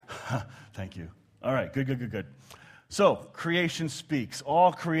Thank you. All right, good. So, creation speaks.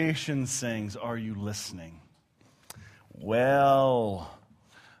 All creation sings. Are you listening? Well,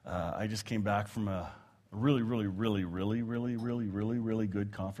 I just came back from a really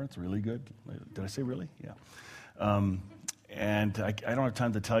good conference. Really good. Did I say really? Yeah. And I don't have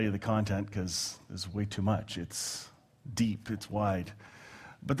time to tell you the content because there's way too much. It's deep. It's wide.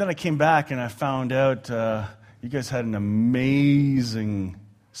 But then I came back and I found out you guys had an amazing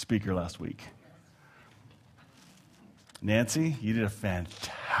speaker last week. Nancy, you did a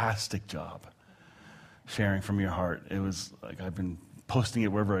fantastic job sharing from your heart. It was like I've been posting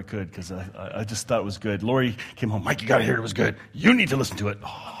it wherever I could because I just thought it was good. Lori came home, Mike, you got to hear it was good. You need to listen to it.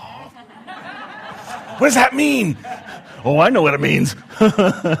 Oh. What does that mean? Oh, I know what it means.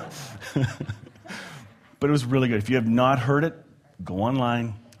 But it was really good. If you have not heard it, go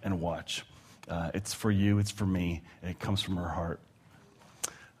online and watch. It's for you, it's for me, and it comes from her heart.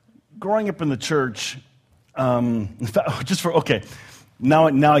 Growing up in the church, in fact, now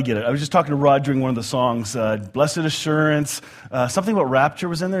I get it. I was just talking to Rod during one of the songs, Blessed Assurance, something about rapture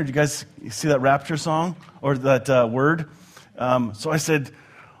was in there. Did you guys see that rapture song, or that word? So I said,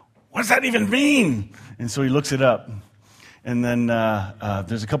 what does that even mean? And so he looks it up. And then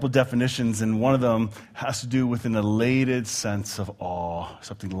there's a couple of definitions, and one of them has to do with an elated sense of awe,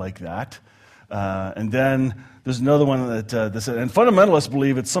 something like that. And then there's another one that said, and fundamentalists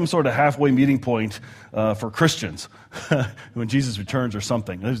believe it's some sort of halfway meeting point for Christians when Jesus returns or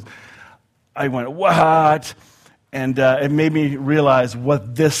something. I went, what? And it made me realize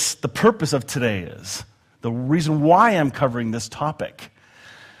what the purpose of today is, the reason why I'm covering this topic.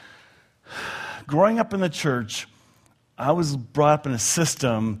 Growing up in the church, I was brought up in a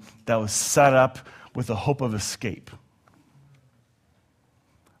system that was set up with a hope of escape.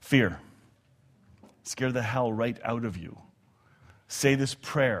 Fear. Scare the hell right out of you. Say this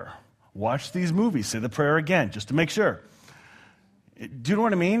prayer. Watch these movies. Say the prayer again, just to make sure. Do you know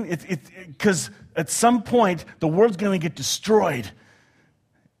what I mean? Because at some point, the world's going to get destroyed.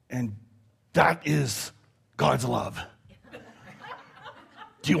 And that is God's love.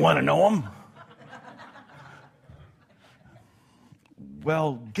 Do you want to know Him?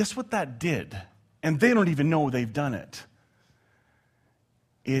 Well, guess what that did? And they don't even know they've done it.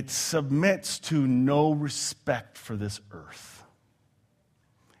 It submits to no respect for this earth.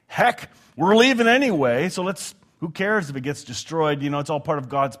 Heck, we're leaving anyway, so who cares if it gets destroyed? It's all part of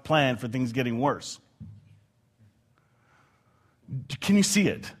God's plan for things getting worse. Can you see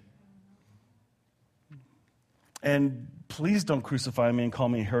it? And please don't crucify me and call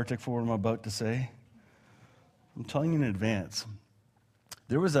me a heretic for what I'm about to say. I'm telling you in advance.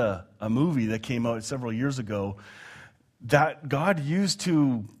 There was a movie that came out several years ago that God used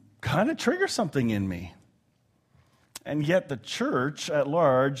to kind of trigger something in me. And yet the church at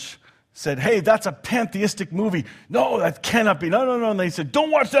large said, hey, that's a pantheistic movie. No, that cannot be. No. And they said,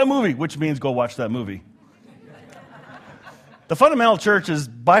 don't watch that movie, which means go watch that movie. The fundamental church is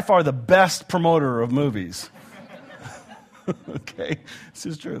by far the best promoter of movies. Okay, this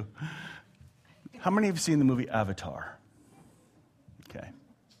is true. How many have seen the movie Avatar? Okay.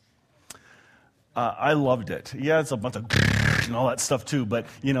 I loved it. Yeah, it's a bunch of and all that stuff too, but,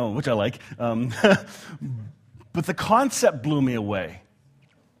 which I like. But the concept blew me away.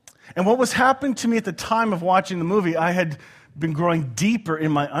 And what was happening to me at the time of watching the movie, I had been growing deeper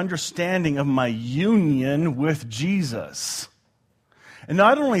in my understanding of my union with Jesus. And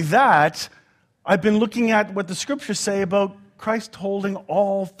not only that, I've been looking at what the scriptures say about Christ holding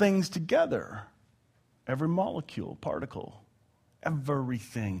all things together. Every molecule, particle.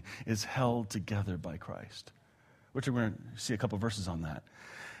 Everything is held together by Christ. Which we're going to see a couple of verses on that.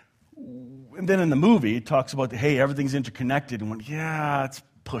 And then in the movie, it talks about, hey, everything's interconnected. And it's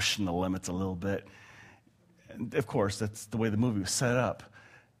pushing the limits a little bit. And of course, that's the way the movie was set up.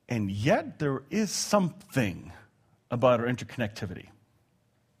 And yet, there is something about our interconnectivity.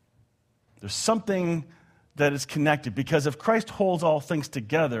 There's something that is connected. Because if Christ holds all things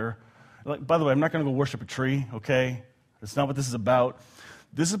together, by the way, I'm not going to go worship a tree, okay? That's not what this is about.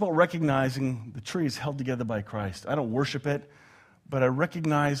 This is about recognizing the tree is held together by Christ. I don't worship it, but I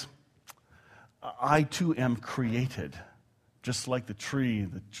recognize I too am created. Just like the tree,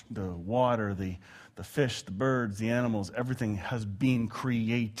 the water, the fish, the birds, the animals, everything has been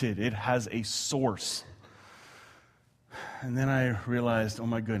created. It has a source. And then I realized, oh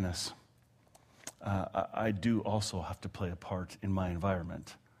my goodness, I do also have to play a part in my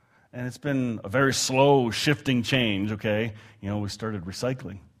environment. And it's been a very slow shifting change, okay? We started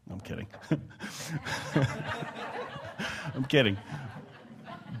recycling. I'm kidding. I'm kidding.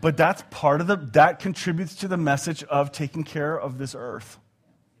 But that's part of that contributes to the message of taking care of this earth.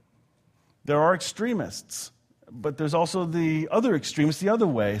 There are extremists, but there's also the other extremists the other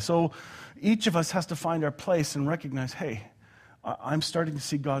way. So each of us has to find our place and recognize, hey, I'm starting to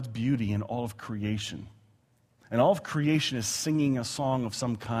see God's beauty in all of creation. And all of creation is singing a song of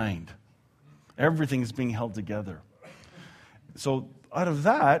some kind. Everything is being held together. So out of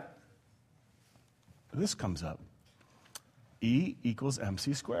that, this comes up. E equals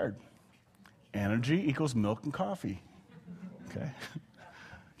MC squared. Energy equals milk and coffee. Okay?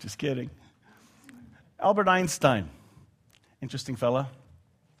 Just kidding. Albert Einstein. Interesting fella.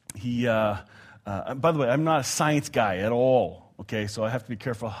 He, by the way, I'm not a science guy at all. Okay, so I have to be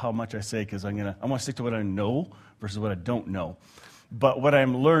careful how much I say because I want to stick to what I know versus what I don't know. But what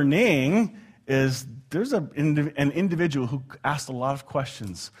I'm learning is there's an individual who asked a lot of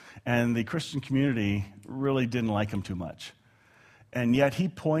questions, and the Christian community really didn't like him too much. And yet he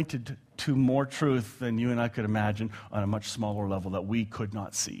pointed to more truth than you and I could imagine on a much smaller level that we could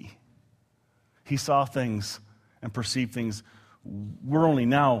not see. He saw things and perceived things we're only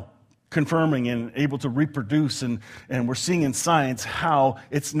now confirming and able to reproduce, and we're seeing in science how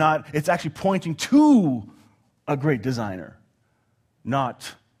it's actually pointing to a great designer,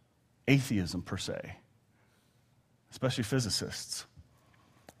 not atheism per se, especially physicists.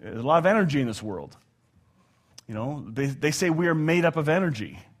 There's a lot of energy in this world. You know, they say we are made up of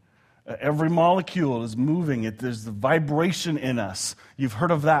energy. Every molecule is moving. There's the vibration in us. You've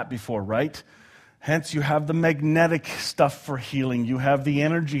heard of that before, right? Hence, you have the magnetic stuff for healing. You have the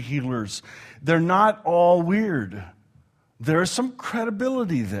energy healers. They're not all weird. There is some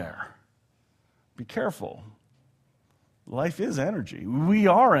credibility there. Be careful. Life is energy. We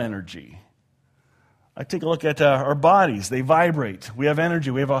are energy. I take a look at our bodies. They vibrate. We have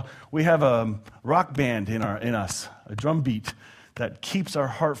energy. We have a rock band in us, a drum beat that keeps our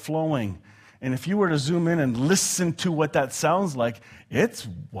heart flowing. And if you were to zoom in and listen to what that sounds like, it's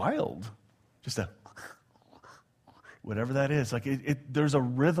wild. Just whatever that is. Like there's a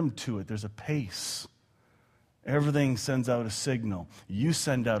rhythm to it. There's a pace. Everything sends out a signal. You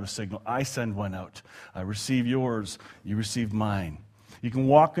send out a signal. I send one out. I receive yours. You receive mine. You can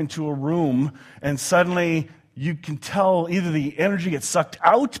walk into a room and suddenly you can tell either the energy gets sucked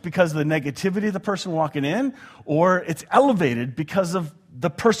out because of the negativity of the person walking in, or it's elevated because of the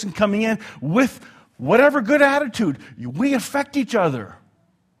person coming in with whatever good attitude. We affect each other.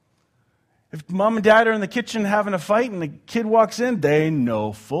 If mom and dad are in the kitchen having a fight and the kid walks in, they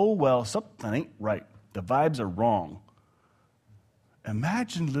know full well something ain't right. The vibes are wrong.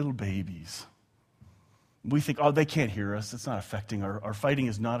 Imagine little babies. We think, oh, they can't hear us. It's not affecting our fighting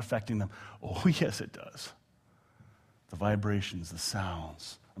is not affecting them. Oh, yes, it does. The vibrations, the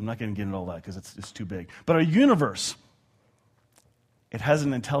sounds. I'm not going to get into all that because it's too big. But our universe, it has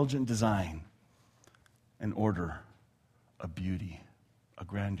an intelligent design, an order, a beauty, a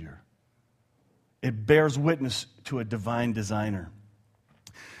grandeur. It bears witness to a divine designer.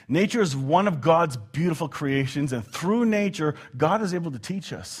 Nature is one of God's beautiful creations, and through nature, God is able to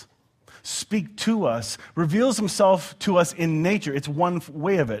teach us, speak to us, reveals himself to us in nature. It's one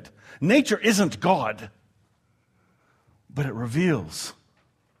way of it. Nature isn't God, but it reveals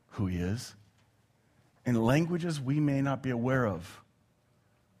who he is in languages we may not be aware of.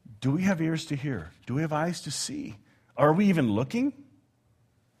 Do we have ears to hear? Do we have eyes to see? Are we even looking?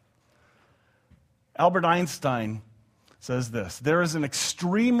 Albert Einstein says this: there is an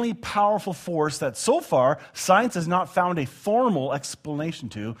extremely powerful force that so far science has not found a formal explanation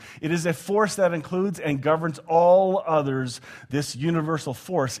to. It is a force that includes and governs all others. This universal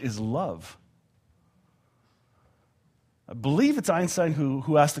force is love. I believe it's Einstein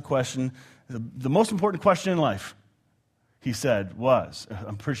who asked the question, the most important question in life, he said, was,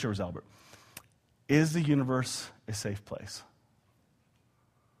 I'm pretty sure it was Albert, is the universe a safe place?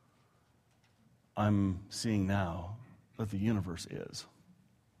 I'm seeing now that the universe is.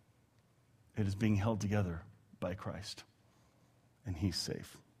 It is being held together by Christ. And he's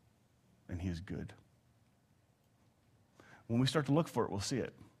safe. And he is good. When we start to look for it, we'll see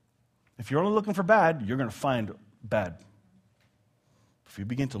it. If you're only looking for bad, you're going to find bad. If you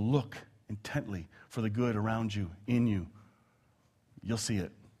begin to look intently for the good around you, in you, you'll see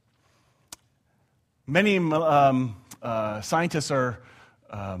it. Many scientists are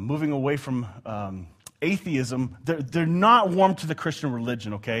moving away from atheism. They're not warm to the Christian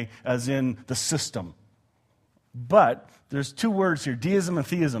religion, okay, as in the system. But there's two words here, deism and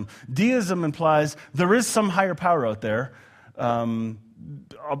theism. Deism implies there is some higher power out there.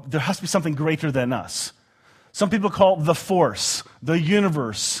 There has to be something greater than us. Some people call it the force, the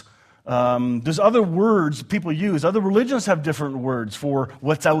universe. There's other words people use. Other religions have different words for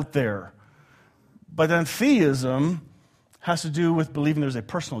what's out there. But then theism has to do with believing there's a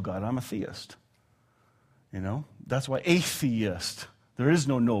personal God. I'm a theist. That's why atheist. There is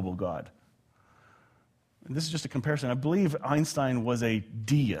no noble God. And this is just a comparison. I believe Einstein was a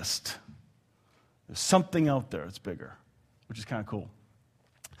deist. There's something out there that's bigger, which is kind of cool.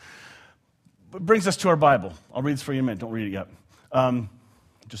 But brings us to our Bible. I'll read this for you in a minute. Don't read it yet.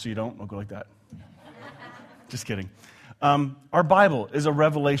 Just so you don't, I'll go like that. Just kidding. Our Bible is a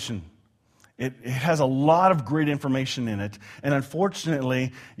revelation. It has a lot of great information in it. And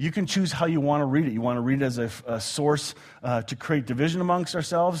unfortunately, you can choose how you want to read it. You want to read it as a source to create division amongst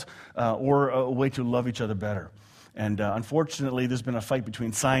ourselves or a way to love each other better. And unfortunately, there's been a fight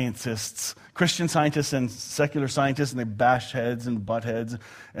between scientists, Christian scientists and secular scientists, and they bash heads and butt heads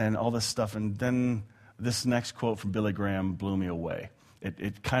and all this stuff. And then this next quote from Billy Graham blew me away.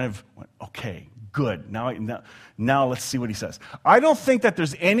 It kind of went, okay, good. Now let's see what he says. I don't think that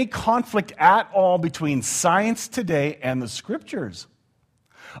there's any conflict at all between science today and the Scriptures.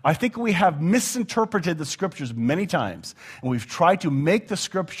 I think we have misinterpreted the Scriptures many times, and we've tried to make the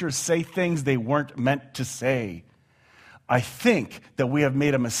Scriptures say things they weren't meant to say. I think that we have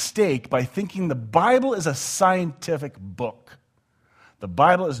made a mistake by thinking the Bible is a scientific book. The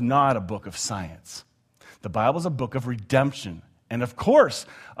Bible is not a book of science. The Bible is a book of redemption. And of course,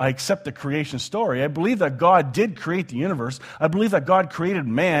 I accept the creation story. I believe that God did create the universe. I believe that God created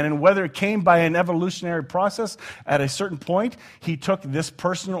man, and whether it came by an evolutionary process at a certain point, he took this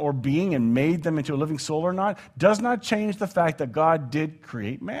person or being and made them into a living soul or not, does not change the fact that God did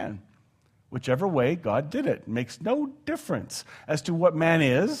create man. Whichever way God did it makes no difference as to what man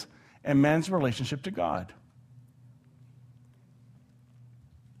is and man's relationship to God.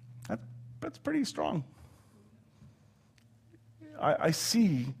 That's pretty strong. I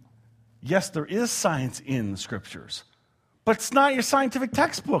see, yes, there is science in the Scriptures, but it's not your scientific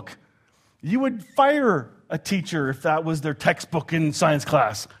textbook. You would fire a teacher if that was their textbook in science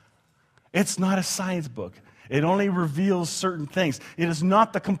class. It's not a science book. It only reveals certain things. It is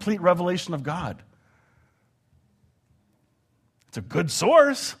not the complete revelation of God. It's a good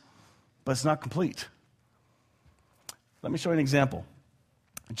source, but it's not complete. Let me show you an example.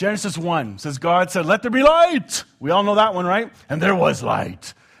 Genesis 1 says, God said, let there be light. We all know that one, right? And there was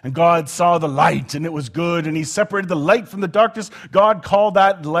light. And God saw the light, and it was good, and he separated the light from the darkness. God called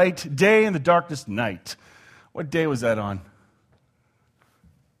that light day and the darkness night. What day was that on?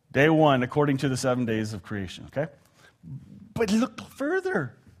 Day 1, according to the 7 days of creation, okay? But look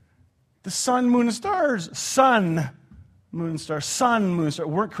further. The sun, moon, and stars. Sun, moon, and stars. Sun, moon, and stars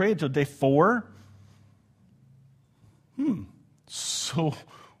weren't created until day 4. So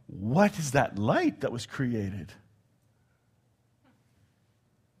what is that light that was created?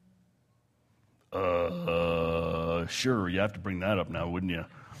 Sure, you have to bring that up now, wouldn't you?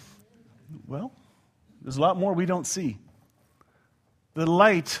 Well, there's a lot more we don't see. The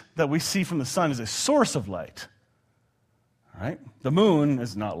light that we see from the sun is a source of light. All right? The moon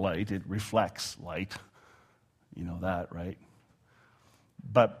is not light, it reflects light. You know that, right?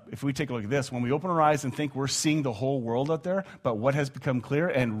 But if we take a look at this, when we open our eyes and think we're seeing the whole world out there, but what has become clear,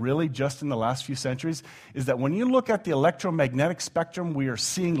 and really just in the last few centuries, is that when you look at the electromagnetic spectrum, we are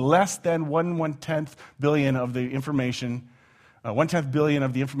seeing less than 1/10 billion of the information, 1/10 billion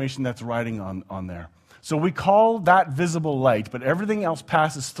of the information that's riding on there. So we call that visible light, but everything else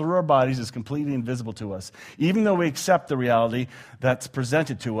passes through our bodies is completely invisible to us. Even though we accept the reality that's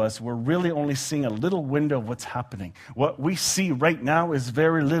presented to us, we're really only seeing a little window of what's happening. What we see right now is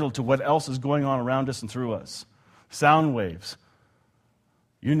very little to what else is going on around us and through us. Sound waves.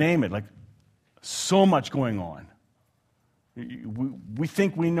 You name it, like so much going on. We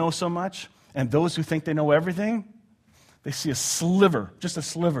think we know so much, and those who think they know everything, they see a sliver, just a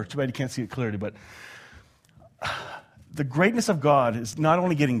sliver. Too bad you can't see it clearly, but the greatness of God is not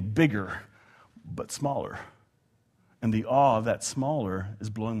only getting bigger, but smaller. And the awe of that smaller is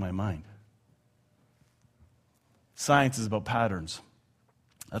blowing my mind. Science is about patterns.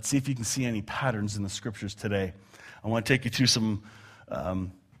 Let's see if you can see any patterns in the Scriptures today. I want to take you through some,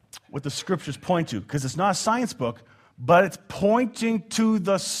 what the Scriptures point to, because it's not a science book, but it's pointing to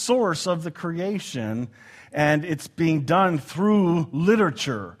the source of the creation, and it's being done through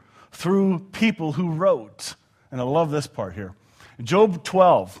literature, through people who wrote. And I love this part here. Job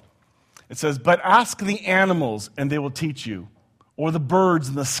 12, it says, but ask the animals, and they will teach you, or the birds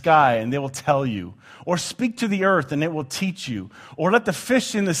in the sky, and they will tell you, or speak to the earth, and it will teach you, or let the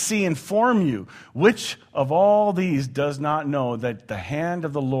fish in the sea inform you. Which of all these does not know that the hand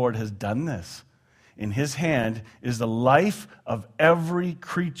of the Lord has done this? In his hand is the life of every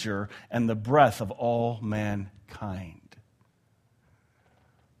creature and the breath of all mankind.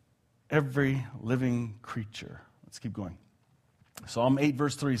 Every living creature. Let's keep going. Psalm 8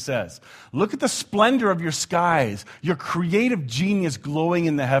 verse 3 says, "Look at the splendor of your skies, your creative genius glowing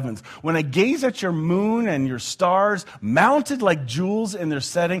in the heavens. When I gaze at your moon and your stars, mounted like jewels in their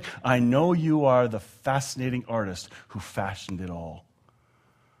setting, I know you are the fascinating artist who fashioned it all."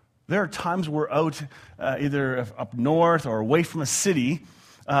 There are times we're out either up north or away from a city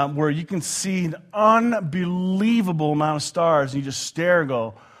where you can see an unbelievable amount of stars, and you just stare and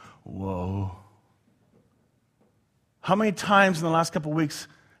go, whoa. How many times in the last couple of weeks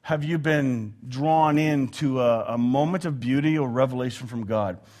have you been drawn into a moment of beauty or revelation from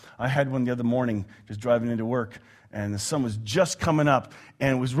God? I had one the other morning, just driving into work, and the sun was just coming up,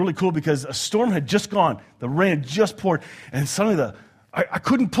 and it was really cool because a storm had just gone, the rain had just poured, and suddenly I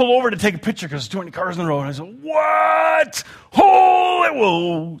couldn't pull over to take a picture because there's too many cars on the road. And I said, what?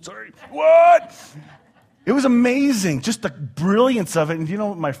 What? It was amazing, just the brilliance of it.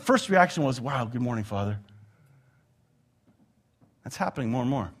 And my first reaction was, wow, good morning, Father. That's happening more and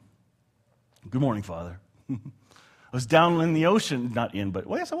more. Good morning, Father. I was down in the ocean,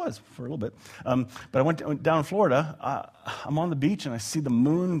 yes, I was for a little bit. But I went down in Florida. I'm on the beach, and I see the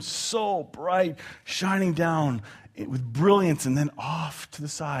moon so bright, shining down with brilliance, and then off to the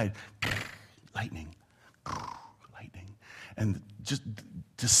side, lightning. And just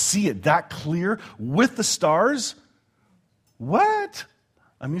to see it that clear with the stars, what?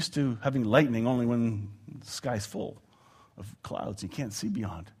 I'm used to having lightning only when the sky's full of clouds. You can't see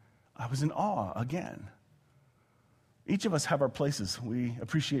beyond. I was in awe again. Each of us have our places. We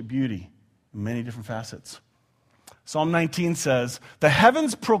appreciate beauty in many different facets. Psalm 19 says, "The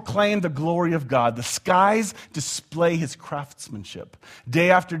heavens proclaim the glory of God. The skies display his craftsmanship. Day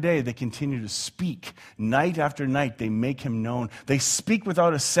after day they continue to speak. Night after night they make him known. They speak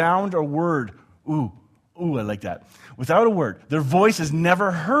without a sound or word." Ooh, I like that. Without a word. Their voice is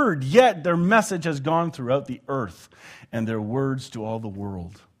never heard, yet their message has gone throughout the earth, and their words to all the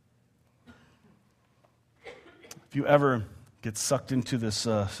world. If you ever get sucked into this,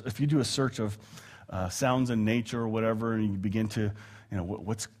 if you do a search of sounds in nature or whatever, and you begin to,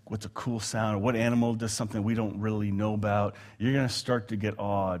 what's a cool sound, or what animal does something we don't really know about, you're going to start to get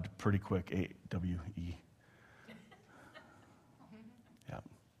awed pretty quick. A-W-E. Yeah.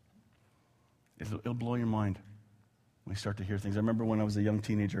 It'll blow your mind when you start to hear things. I remember when I was a young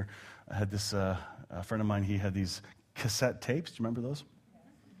teenager, I had this a friend of mine, he had these cassette tapes. Do you remember those?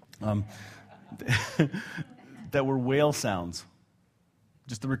 That were whale sounds.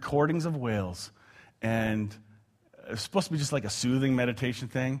 Just the recordings of whales. And it was supposed to be just like a soothing meditation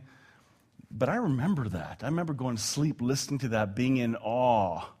thing. But I remember that. I remember going to sleep listening to that, being in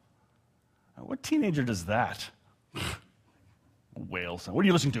awe. What teenager does that? Whale sound. What are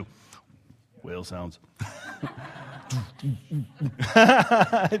you listening to? Whale sounds.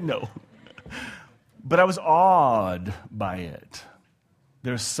 No. But I was awed by it.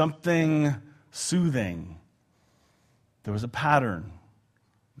 There's something soothing. There was a pattern.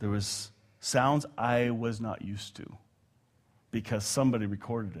 There was sounds I was not used to because somebody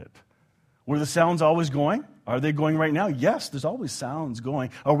recorded it. Were the sounds always going? Are they going right now? Yes, there's always sounds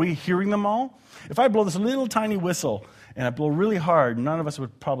going. Are we hearing them all? If I blow this little tiny whistle and I blow really hard, none of us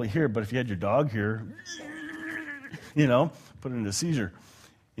would probably hear it, but if you had your dog here, put it into a seizure,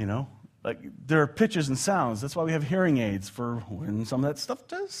 Like, there are pitches and sounds. That's why we have hearing aids, for when some of that stuff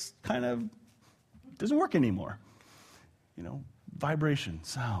doesn't work anymore. Vibration,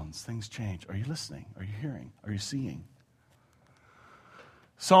 sounds, things change. Are you listening? Are you hearing? Are you seeing?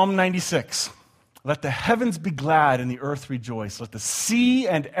 Psalm 96. "Let the heavens be glad and the earth rejoice. Let the sea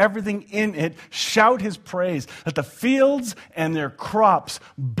and everything in it shout his praise. Let the fields and their crops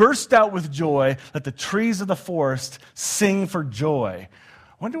burst out with joy. Let the trees of the forest sing for joy."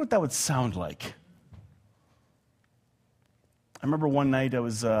 I wonder what that would sound like. I remember one night I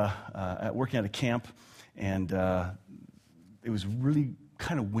was working at a camp, and it was really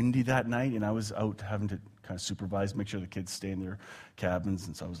kind of windy that night, and I was out having to kind of supervise, make sure the kids stay in their cabins,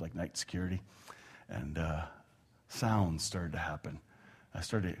 and so I was like night security. And sounds started to happen. I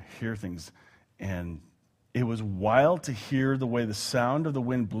started to hear things, and it was wild to hear the way the sound of the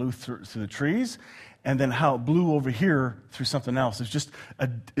wind blew through the trees, and then how it blew over here through something else.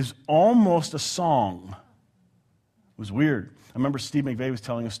 It's almost a song. It was weird. I remember Steve McVeigh was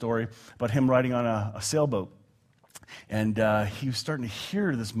telling a story about him riding on a sailboat. And he was starting to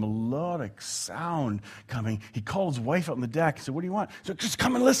hear this melodic sound coming. He called his wife up on the deck. He said, "What do you want?" She said, "Just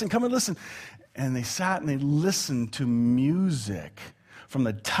come and listen, come and listen." And they sat and they listened to music from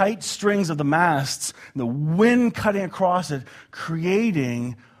the tight strings of the masts, and the wind cutting across it,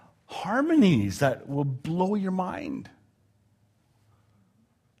 creating harmonies that will blow your mind.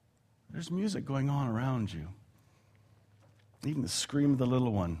 There's music going on around you. Even the scream of the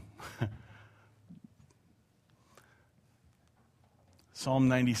little one. Psalm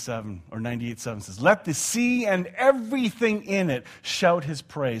 97 or 98:7 says, "Let the sea and everything in it shout his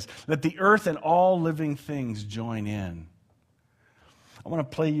praise. Let the earth and all living things join in." I want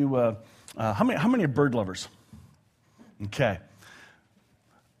to play you, how many are bird lovers? Okay.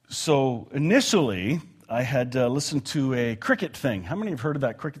 So initially, I had listened to a cricket thing. How many have heard of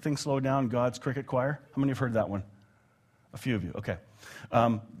that cricket thing, Slow Down, God's Cricket Choir? How many have heard of that one? A few of you, okay.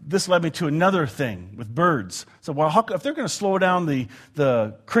 This led me to another thing with birds. So, well, if they're going to slow down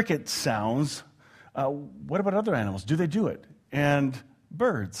the cricket sounds, what about other animals? Do they do it? And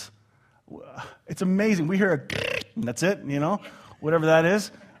birds. It's amazing. We hear a and that's it, whatever that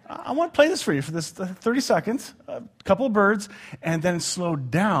is. I want to play this for you for this 30 seconds, a couple of birds, and then slow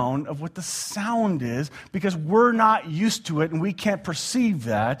down of what the sound is, because we're not used to it and we can't perceive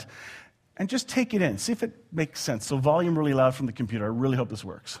that. And just take it in. See if it makes sense. So volume really loud from the computer. I really hope this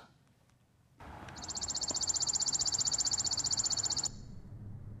works.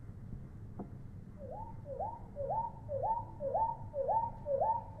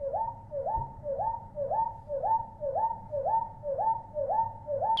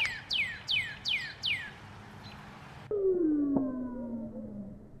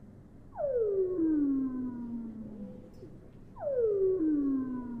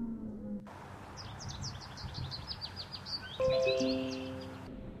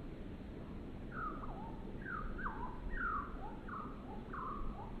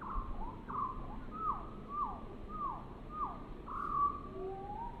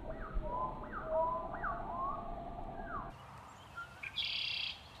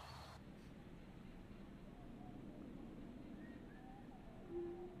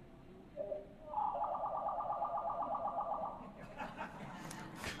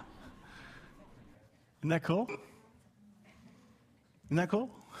 Isn't that cool? Isn't that cool?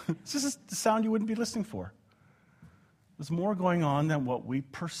 It's just the sound you wouldn't be listening for. There's more going on than what we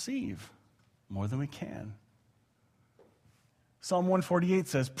perceive, more than we can. Psalm 148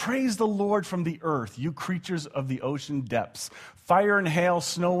 says, "Praise the Lord from the earth, you creatures of the ocean depths. Fire and hail,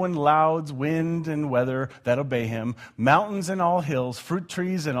 snow and clouds, wind and weather that obey him. Mountains and all hills, fruit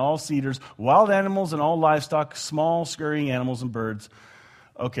trees and all cedars, wild animals and all livestock, small scurrying animals and birds."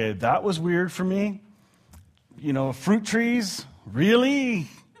 Okay, that was weird for me. Fruit trees? Really?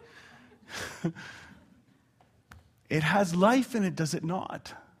 It has life in it, does it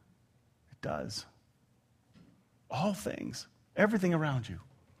not? It does. All things. Everything around you.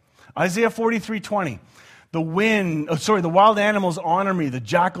 Isaiah 43:20. The wild animals honor me, the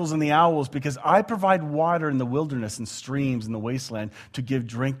jackals and the owls, because I provide water in the wilderness and streams in the wasteland to give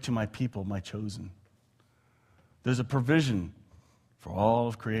drink to my people, my chosen. There's a provision for all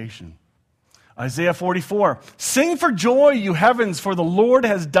of creation. Isaiah 44, "Sing for joy, you heavens, for the Lord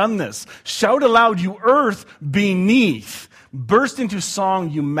has done this. Shout aloud, you earth beneath. Burst into song,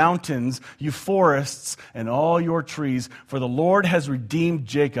 you mountains, you forests, and all your trees, for the Lord has redeemed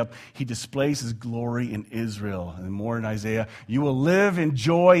Jacob. He displays his glory in Israel." And more in Isaiah, "You will live in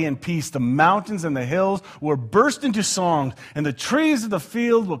joy and peace. The mountains and the hills will burst into song, and the trees of the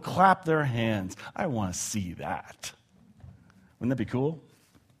field will clap their hands." I want to see that. Wouldn't that be cool?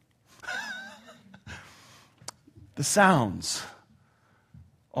 The sounds,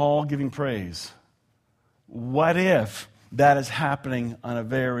 all giving praise. What if that is happening on a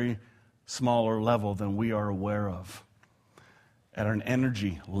very smaller level than we are aware of? At an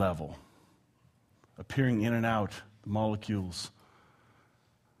energy level, appearing in and out, the molecules,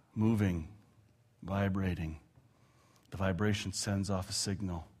 moving, vibrating. The vibration sends off a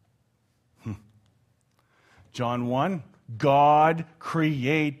signal. John 1, God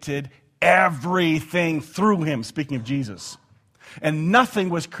created everything through him, speaking of Jesus. And nothing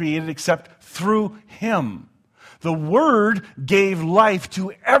was created except through him. The Word gave life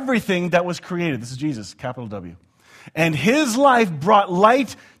to everything that was created. This is Jesus, capital W. And his life brought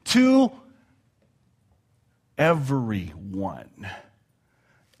light to everyone.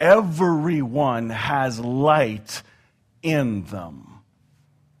 Everyone has light in them.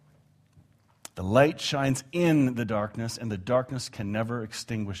 The light shines in the darkness, and the darkness can never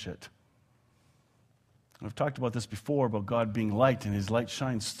extinguish it. I've talked about this before, about God being light, and his light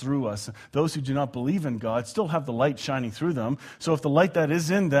shines through us. Those who do not believe in God still have the light shining through them. So if the light that is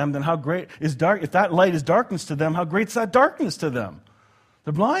in them, then how great is dark? If that light is darkness to them, how great is that darkness to them?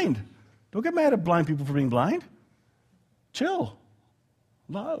 They're blind. Don't get mad at blind people for being blind. Chill.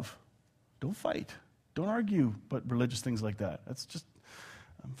 Love. Don't fight. Don't argue about religious things like that.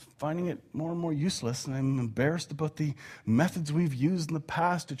 I'm finding it more and more useless, and I'm embarrassed about the methods we've used in the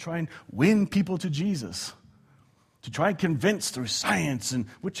past to try and win people to Jesus. to try and convince through science, and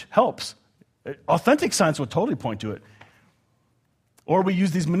which helps. Authentic science will totally point to it. Or we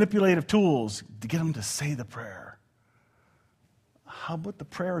use these manipulative tools to get them to say the prayer. How about the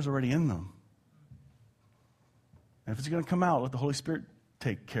prayer is already in them? And if it's going to come out, let the Holy Spirit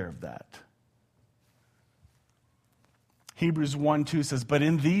take care of that. Hebrews 1:2 says, "But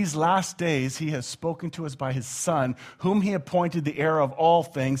in these last days he has spoken to us by his Son, whom he appointed the heir of all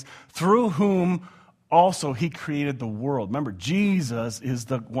things, through whom also he created the world." Remember, Jesus is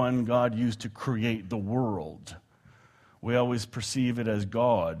the one God used to create the world. We always perceive it as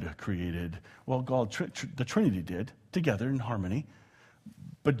God created. Well, God, the Trinity did, together in harmony.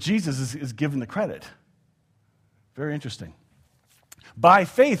 But Jesus is given the credit. Very interesting. By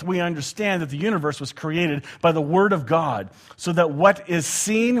faith, we understand that the universe was created by the Word of God, so that what is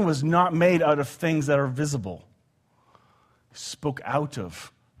seen was not made out of things that are visible. He spoke out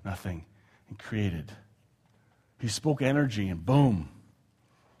of nothing and created. He spoke energy and boom.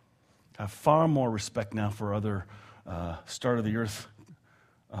 I have far more respect now for other start of the earth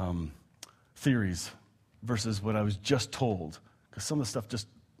theories versus what I was just told, because some of the stuff just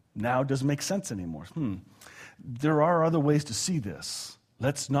now doesn't make sense anymore. There are other ways to see this.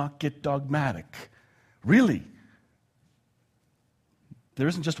 Let's not get dogmatic. Really, there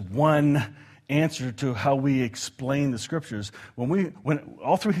isn't just one answer to how we explain the scriptures. When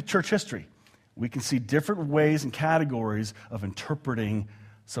all through church history, we can see different ways and categories of interpreting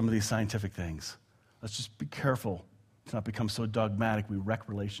some of these scientific things. Let's just be careful to not become so dogmatic we wreck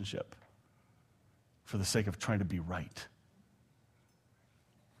relationship for the sake of trying to be right.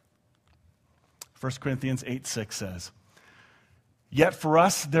 1 Corinthians 8:6 says, "Yet for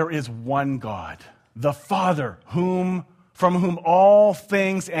us there is one God, the Father, from whom all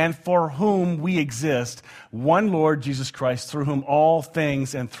things and for whom we exist, one Lord Jesus Christ, through whom all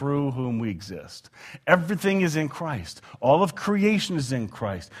things and through whom we exist." Everything is in Christ. All of creation is in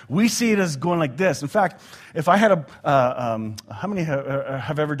Christ. We see it as going like this. In fact, if I had how many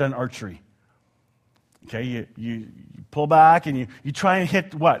have ever done archery? Okay, you pull back and you try and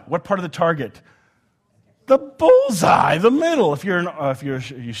hit what? What part of the target? The bullseye, the middle. If you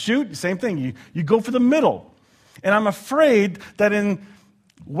shoot, same thing. You go for the middle. And I'm afraid that in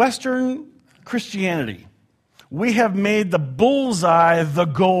Western Christianity, we have made the bullseye the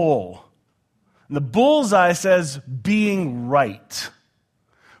goal. And the bullseye says being right.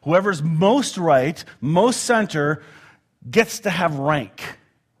 Whoever's most right, most center, gets to have rank.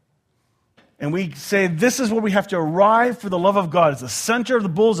 And we say this is where we have to arrive for the love of God. It's the center of the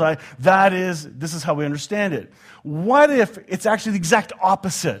bullseye. This is how we understand it. What if it's actually the exact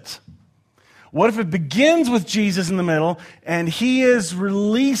opposite? What if it begins with Jesus in the middle and he is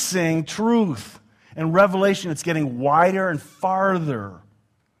releasing truth and revelation? It's getting wider and farther.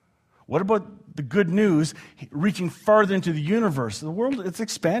 What about the good news reaching farther into the universe? The world, it's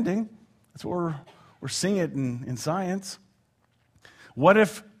expanding. That's what we're seeing it in science. What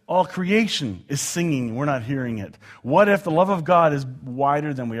if all creation is singing, we're not hearing it? What if the love of God is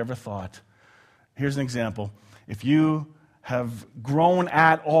wider than we ever thought? Here's an example. If you have grown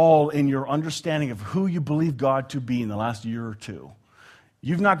at all in your understanding of who you believe God to be in the last year or two,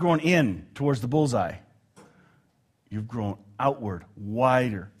 you've not grown in towards the bullseye. You've grown outward,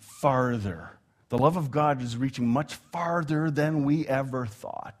 wider, farther. The love of God is reaching much farther than we ever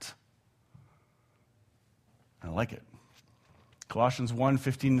thought. I like it. Colossians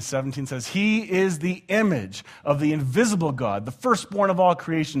 1:15-17 says, "He is the image of the invisible God, the firstborn of all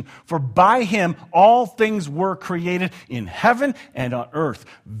creation. For by him all things were created in heaven and on earth,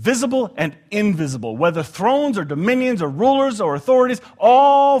 visible and invisible, whether thrones or dominions or rulers or authorities,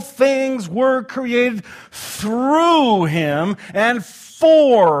 all things were created through him and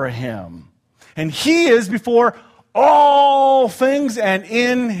for him. And he is before all things, and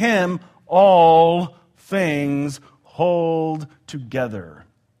in him all things hold together."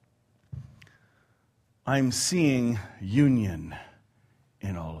 I'm seeing union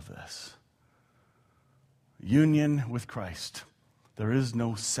in all of this. Union with Christ. There is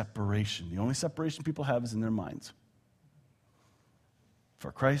no separation. The only separation people have is in their minds.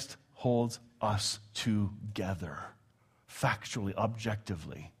 For Christ holds us together, factually,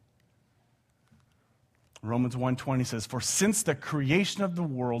 objectively. Romans 1:20 says, "For since the creation of the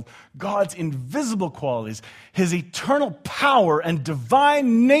world, God's invisible qualities, his eternal power and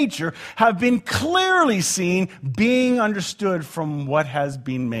divine nature have been clearly seen, being understood from what has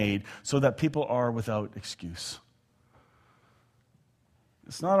been made, so that people are without excuse."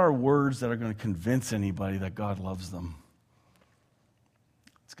 It's not our words that are going to convince anybody that God loves them.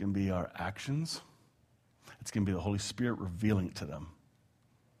 It's going to be our actions. It's going to be the Holy Spirit revealing it to them.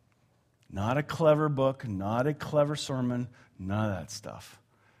 Not a clever book, not a clever sermon, none of that stuff.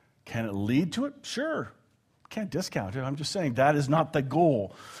 Can it lead to it? Sure. Can't discount it. I'm just saying that is not the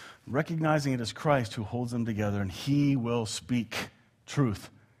goal. Recognizing it as Christ who holds them together, and he will speak truth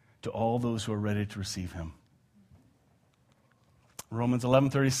to all those who are ready to receive him. Romans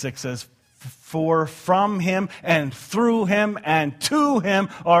 11:36 says, for from him and through him and to him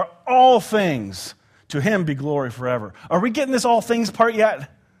are all things. To him be glory forever. Are we getting this all things part yet?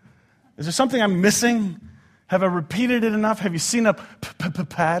 Is there something I'm missing? Have I repeated it enough? Have you seen a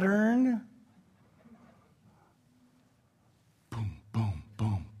pattern? Boom, boom,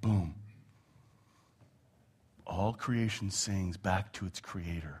 boom, boom. All creation sings back to its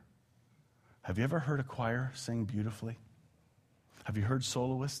creator. Have you ever heard a choir sing beautifully? Have you heard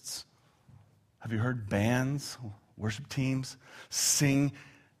soloists? Have you heard bands, worship teams sing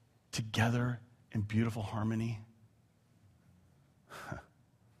together in beautiful harmony?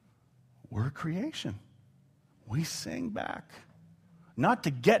 We're creation. We sing back. Not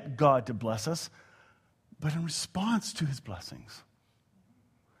to get God to bless us, but in response to his blessings.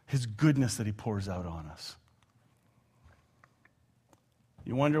 His goodness that he pours out on us.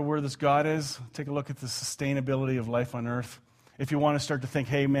 You wonder where this God is? Take a look at the sustainability of life on earth. If you want to start to think,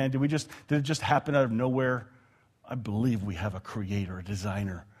 hey man, did it just happen out of nowhere? I believe we have a creator, a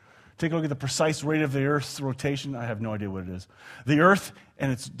designer. Take a look at the precise rate of the Earth's rotation. I have no idea what it is. The Earth,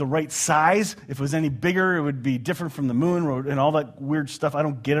 and it's the right size. If it was any bigger, it would be different from the moon and all that weird stuff. I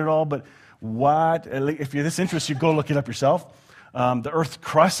don't get it all, but what? If you're this interested, you go look it up yourself. The Earth's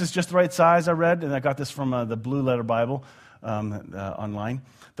crust is just the right size, I read, and I got this from the Blue Letter Bible online.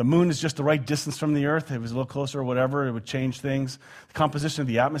 The moon is just the right distance from the Earth. If it was a little closer or whatever, it would change things. The composition of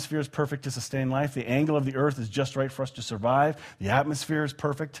the atmosphere is perfect to sustain life. The angle of the Earth is just right for us to survive. The atmosphere is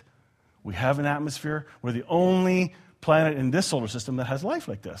perfect. We have an atmosphere. We're the only planet in this solar system that has life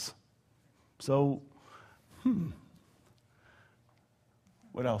like this. So,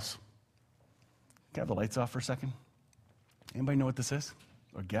 what else? Can I have the lights off for a second? Anybody know what this is?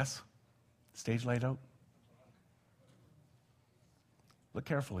 Or guess? Stage light out? Look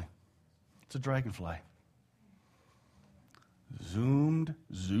carefully. It's a dragonfly. Zoomed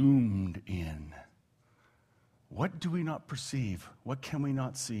in. What do we not perceive? What can we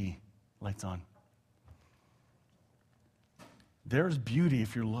not see? Lights on. There's beauty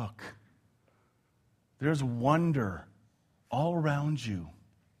if you look. There's wonder all around you.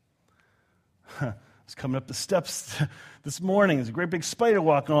 I was coming up the steps this morning. There's a great big spider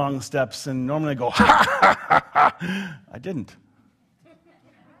walking along the steps, and normally I go, ha, ha, ha, ha. I didn't.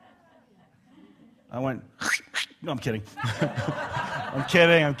 I went, no, I'm kidding. I'm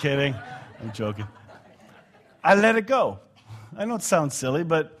kidding. I'm joking. I let it go. I know it sounds silly,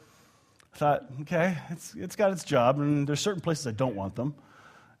 but I thought, okay, it's got its job, and there's certain places I don't want them.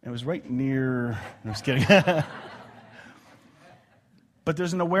 And it was right near, no, I'm just kidding. But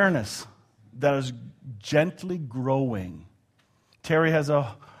there's an awareness that is gently growing. Terry has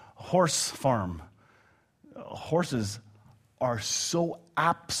a horse farm. Horses are so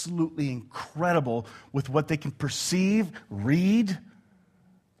absolutely incredible with what they can perceive, read,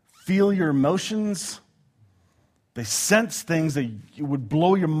 feel your emotions. They sense things that would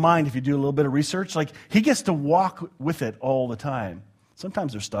blow your mind if you do a little bit of research. Like, he gets to walk with it all the time.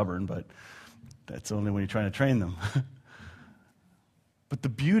 Sometimes they're stubborn, but that's only when you're trying to train them. But the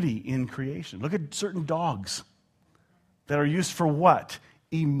beauty in creation. Look at certain dogs that are used for what?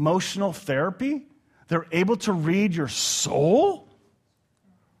 Emotional therapy? They're able to read your soul?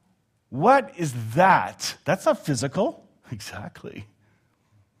 What is that? That's not physical. Exactly.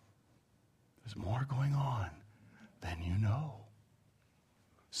 There's more going on than you know.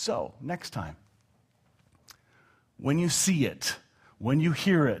 So, next time, when you see it, when you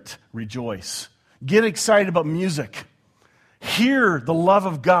hear it, rejoice. Get excited about music. Hear the love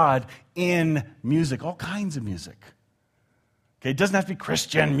of God in music, all kinds of music. Okay, it doesn't have to be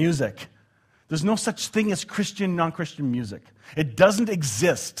Christian music. There's no such thing as Christian, non-Christian music. It doesn't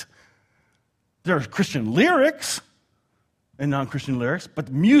exist. There are Christian lyrics and non-Christian lyrics, but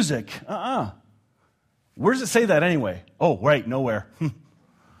music, Where does it say that anyway? Oh, right, nowhere.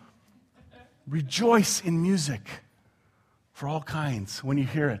 Rejoice in music for all kinds when you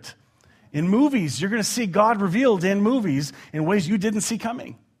hear it. In movies, you're going to see God revealed in movies in ways you didn't see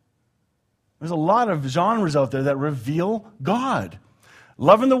coming. There's a lot of genres out there that reveal God.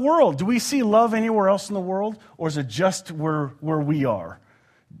 Love in the world. Do we see love anywhere else in the world? Or is it just where we are?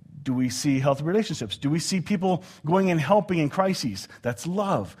 Do we see healthy relationships? Do we see people going and helping in crises? That's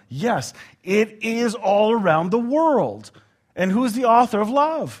love. Yes, it is all around the world. And who is the author of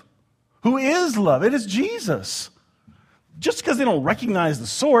love? Who is love? It is Jesus. Just because they don't recognize the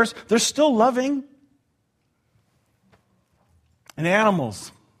source, they're still loving. And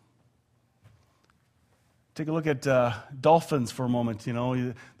animals. Take a look at dolphins for a moment.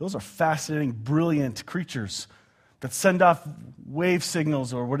 Those are fascinating, brilliant creatures that send off wave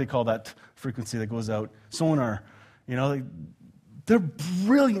signals, or what do you call that frequency that goes out? Sonar. They're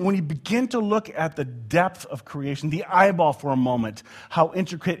brilliant. When you begin to look at the depth of creation, the eyeball for a moment, how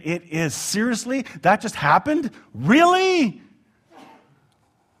intricate it is. Seriously? That just happened? Really?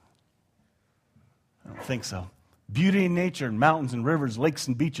 I don't think so. Beauty in nature, and mountains and rivers, lakes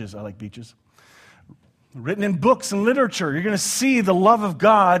and beaches. I like beaches. Written in books and literature. You're going to see the love of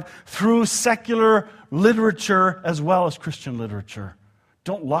God through secular literature as well as Christian literature.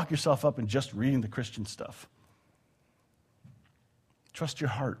 Don't lock yourself up in just reading the Christian stuff. Trust your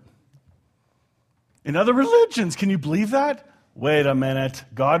heart. In other religions, can you believe that? Wait a minute.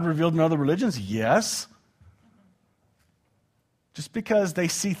 God revealed in other religions? Yes. Just because they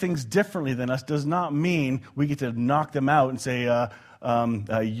see things differently than us does not mean we get to knock them out and say,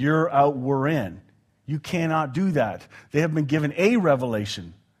 you're out, we're in. You cannot do that. They have been given a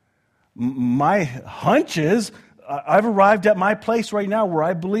revelation. My hunch is, I've arrived at my place right now where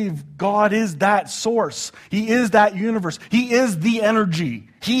I believe God is that source. He is that universe. He is the energy.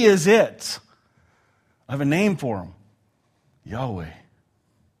 He is it. I have a name for him. Yahweh.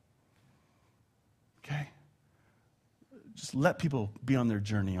 Okay? Just let people be on their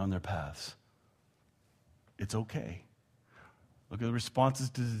journey, on their paths. It's okay. Look at the responses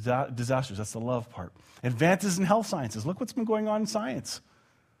to disasters. That's the love part. Advances in health sciences. Look what's been going on in science.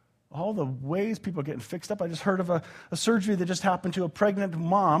 All the ways people are getting fixed up. I just heard of a surgery that just happened to a pregnant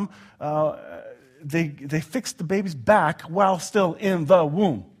mom. They fixed the baby's back while still in the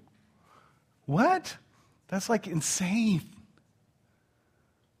womb. What? That's like insane.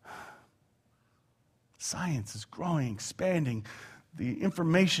 Science is growing, expanding. The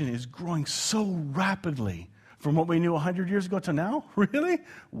information is growing so rapidly from what we knew 100 years ago to now. Really?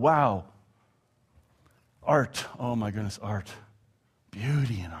 Wow. Art. Oh my goodness, art.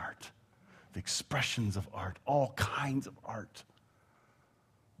 Beauty in art, the expressions of art, all kinds of art.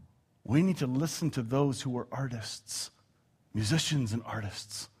 We need to listen to those who are artists, musicians and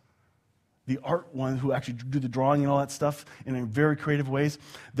artists. The art ones who actually do the drawing and all that stuff in very creative ways.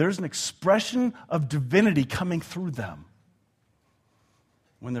 There's an expression of divinity coming through them.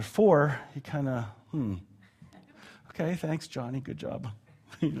 When they're 4, you kind of, okay, thanks, Johnny, good job.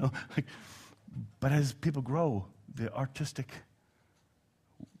 But as people grow, the artistic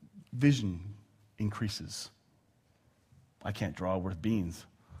vision increases. I can't draw worth beans.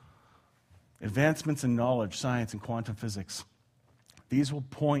 Advancements in knowledge, science, and quantum physics. These will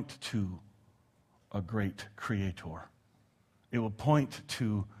point to a great creator. It will point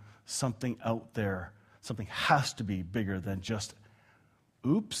to something out there. Something has to be bigger than just,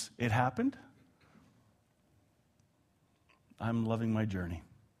 oops, it happened. I'm loving my journey.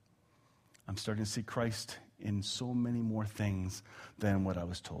 I'm starting to see Christ in so many more things than what I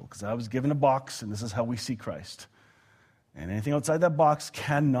was told. Because I was given a box, and this is how we see Christ. And anything outside that box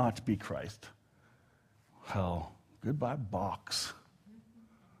cannot be Christ. Well, goodbye, box.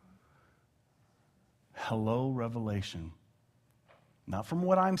 Hello, revelation. Not from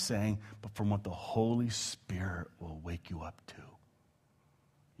what I'm saying, but from what the Holy Spirit will wake you up to.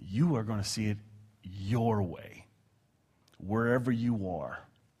 You are going to see it your way, wherever you are.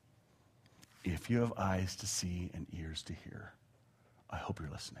 If you have eyes to see and ears to hear, I hope you're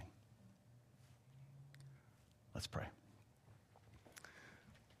listening. Let's pray.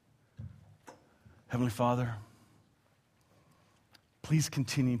 Heavenly Father, please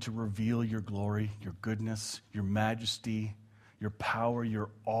continue to reveal your glory, your goodness, your majesty, your power, your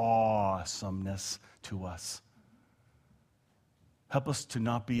awesomeness to us. Help us to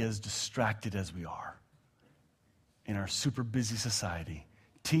not be as distracted as we are in our super busy society.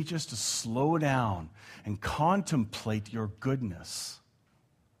 Teach us to slow down and contemplate your goodness.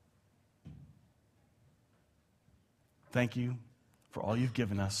 Thank you for all you've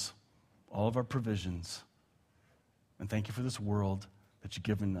given us, all of our provisions, and thank you for this world that you've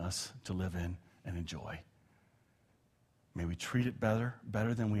given us to live in and enjoy. May we treat it better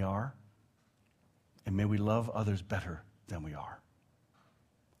than we are, and may we love others better than we are.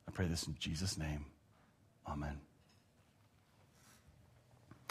 I pray this in Jesus' name. Amen.